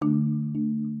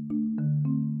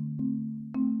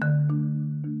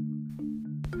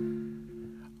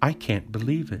I can't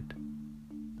believe it.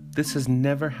 This has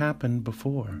never happened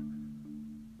before.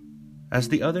 As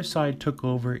the other side took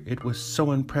over, it was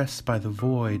so impressed by the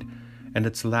void and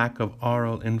its lack of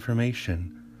oral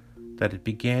information that it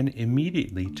began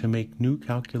immediately to make new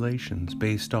calculations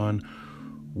based on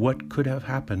what could have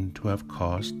happened to have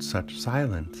caused such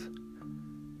silence.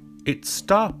 It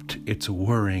stopped its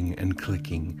whirring and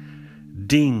clicking,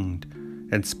 dinged,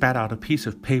 and spat out a piece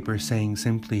of paper saying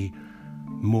simply,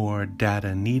 "More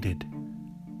data needed."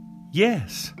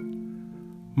 Yes,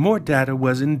 more data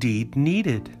was indeed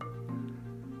needed.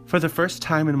 For the first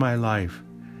time in my life,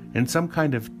 in some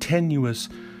kind of tenuous,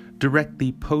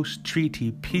 directly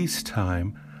post-treaty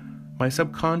peacetime, my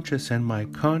subconscious and my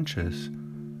conscious,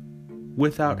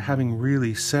 without having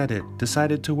really said it,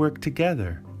 decided to work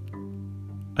together.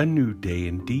 A new day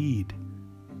indeed.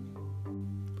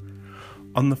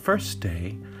 On the first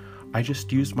day, I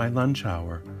just used my lunch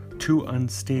hour, too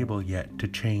unstable yet to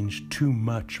change too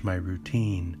much my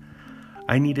routine.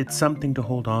 I needed something to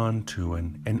hold on to,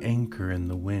 an anchor in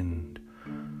the wind.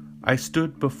 I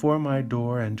stood before my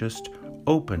door and just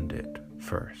opened it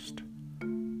first,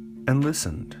 and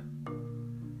listened.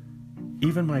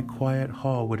 Even my quiet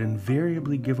hall would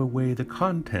invariably give away the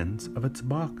contents of its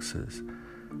boxes.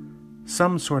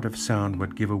 Some sort of sound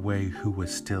would give away who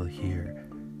was still here,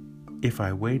 if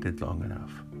I waited long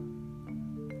enough.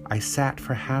 I sat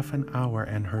for half an hour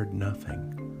and heard nothing.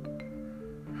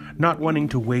 Not wanting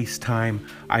to waste time,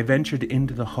 I ventured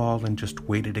into the hall and just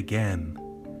waited again.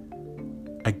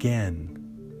 Again,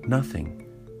 nothing.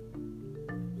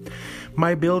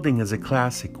 My building is a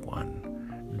classic one.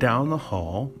 Down the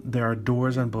hall, there are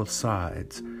doors on both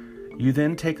sides. You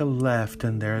then take a left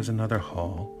and there is another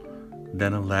hall,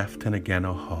 then a left and again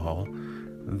a hall,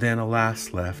 then a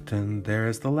last left and there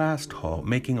is the last hall,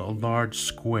 making a large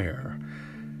square.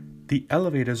 The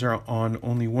elevators are on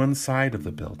only one side of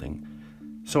the building,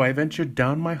 so I ventured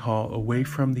down my hall away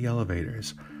from the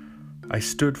elevators. I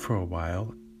stood for a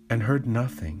while and heard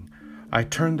nothing. I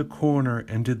turned the corner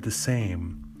and did the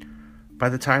same. By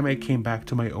the time I came back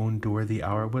to my own door, the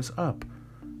hour was up,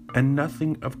 and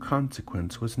nothing of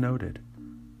consequence was noted.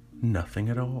 Nothing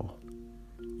at all.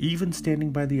 Even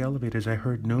standing by the elevators, I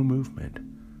heard no movement.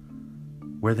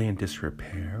 Were they in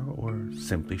disrepair or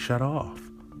simply shut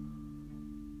off?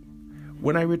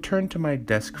 When I returned to my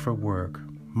desk for work,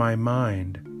 my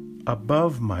mind,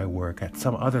 above my work at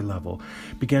some other level,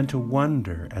 began to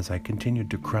wonder as I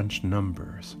continued to crunch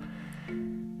numbers.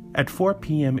 At 4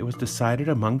 p.m., it was decided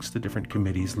amongst the different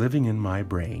committees living in my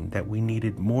brain that we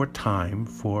needed more time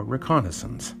for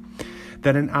reconnaissance,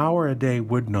 that an hour a day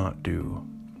would not do.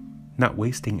 Not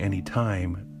wasting any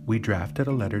time, we drafted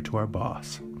a letter to our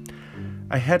boss.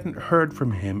 I hadn't heard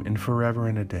from him in forever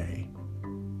and a day.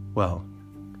 Well,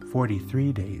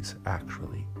 43 days,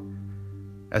 actually.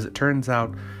 As it turns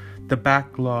out, the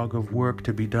backlog of work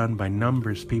to be done by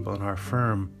numbers people in our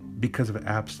firm, because of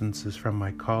absences from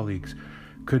my colleagues,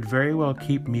 could very well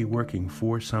keep me working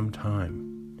for some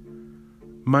time.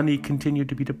 Money continued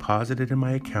to be deposited in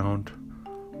my account.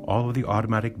 All of the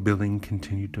automatic billing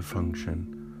continued to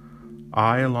function.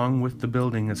 I, along with the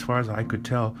building, as far as I could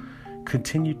tell,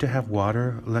 continued to have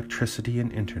water, electricity,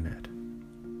 and internet.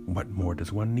 What more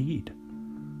does one need?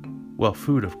 Well,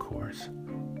 food, of course.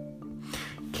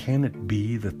 Can it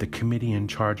be that the committee in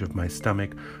charge of my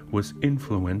stomach was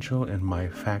influential in my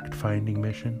fact-finding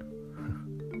mission?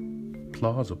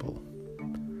 Plausible.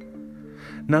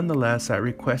 Nonetheless, I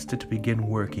requested to begin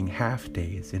working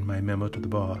half-days in my memo to the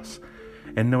boss,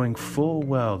 and knowing full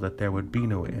well that there would be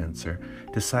no answer,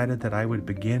 decided that I would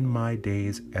begin my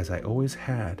days as I always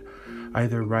had,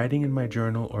 either writing in my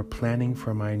journal or planning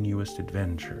for my newest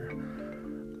adventure.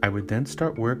 I would then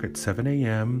start work at 7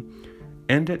 a.m.,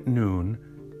 end at noon,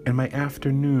 and my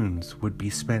afternoons would be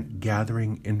spent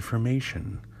gathering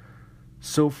information.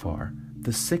 So far,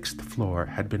 the 6th floor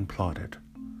had been plotted.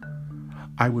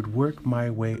 I would work my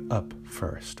way up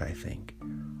first, I think,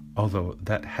 although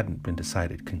that hadn't been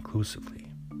decided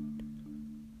conclusively.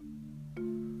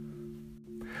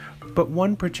 But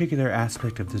one particular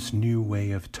aspect of this new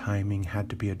way of timing had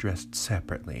to be addressed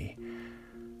separately.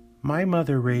 My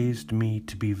mother raised me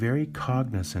to be very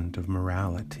cognizant of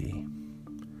morality.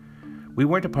 We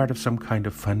weren't a part of some kind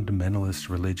of fundamentalist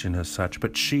religion as such,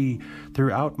 but she,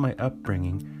 throughout my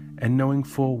upbringing, and knowing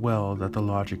full well that the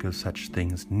logic of such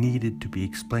things needed to be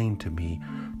explained to me,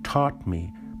 taught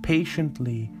me,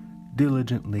 patiently,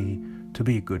 diligently, to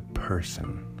be a good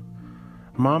person.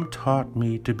 Mom taught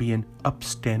me to be an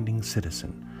upstanding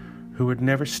citizen, who would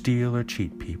never steal or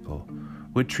cheat people,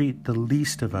 would treat the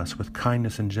least of us with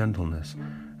kindness and gentleness,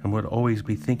 and would always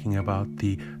be thinking about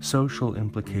the social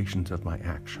implications of my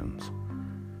actions.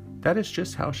 That is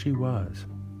just how she was.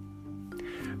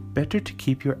 Better to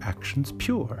keep your actions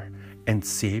pure and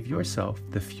save yourself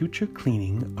the future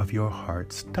cleaning of your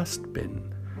heart's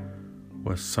dustbin,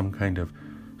 was some kind of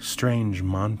strange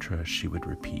mantra she would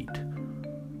repeat.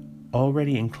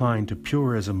 Already inclined to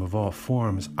purism of all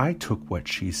forms, I took what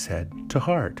she said to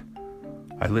heart.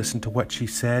 I listened to what she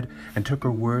said and took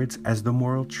her words as the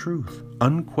moral truth,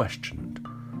 unquestioned.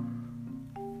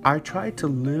 I tried to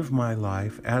live my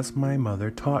life as my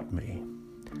mother taught me.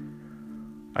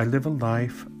 I live a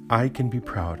life I can be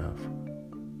proud of.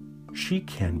 She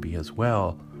can be as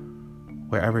well,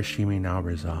 wherever she may now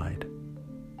reside.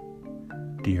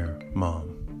 Dear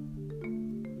Mom.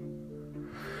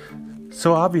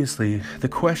 So obviously, the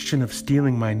question of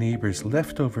stealing my neighbor's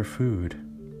leftover food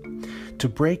to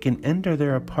break and enter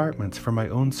their apartments for my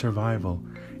own survival,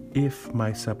 if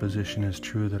my supposition is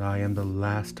true that I am the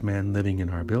last man living in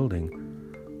our building,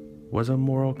 was a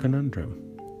moral conundrum.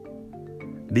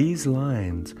 These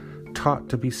lines, taught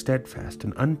to be steadfast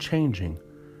and unchanging,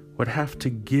 would have to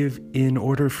give in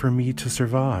order for me to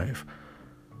survive.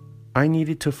 I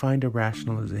needed to find a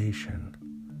rationalization.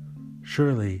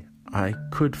 Surely I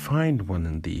could find one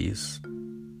in these.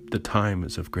 The time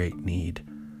is of great need.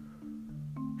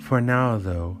 For now,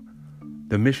 though,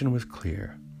 the mission was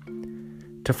clear: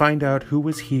 to find out who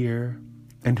was here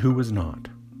and who was not.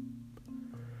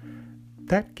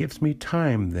 That gives me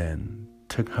time, then,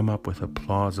 to come up with a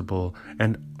plausible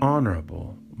and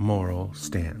honorable moral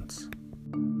stance.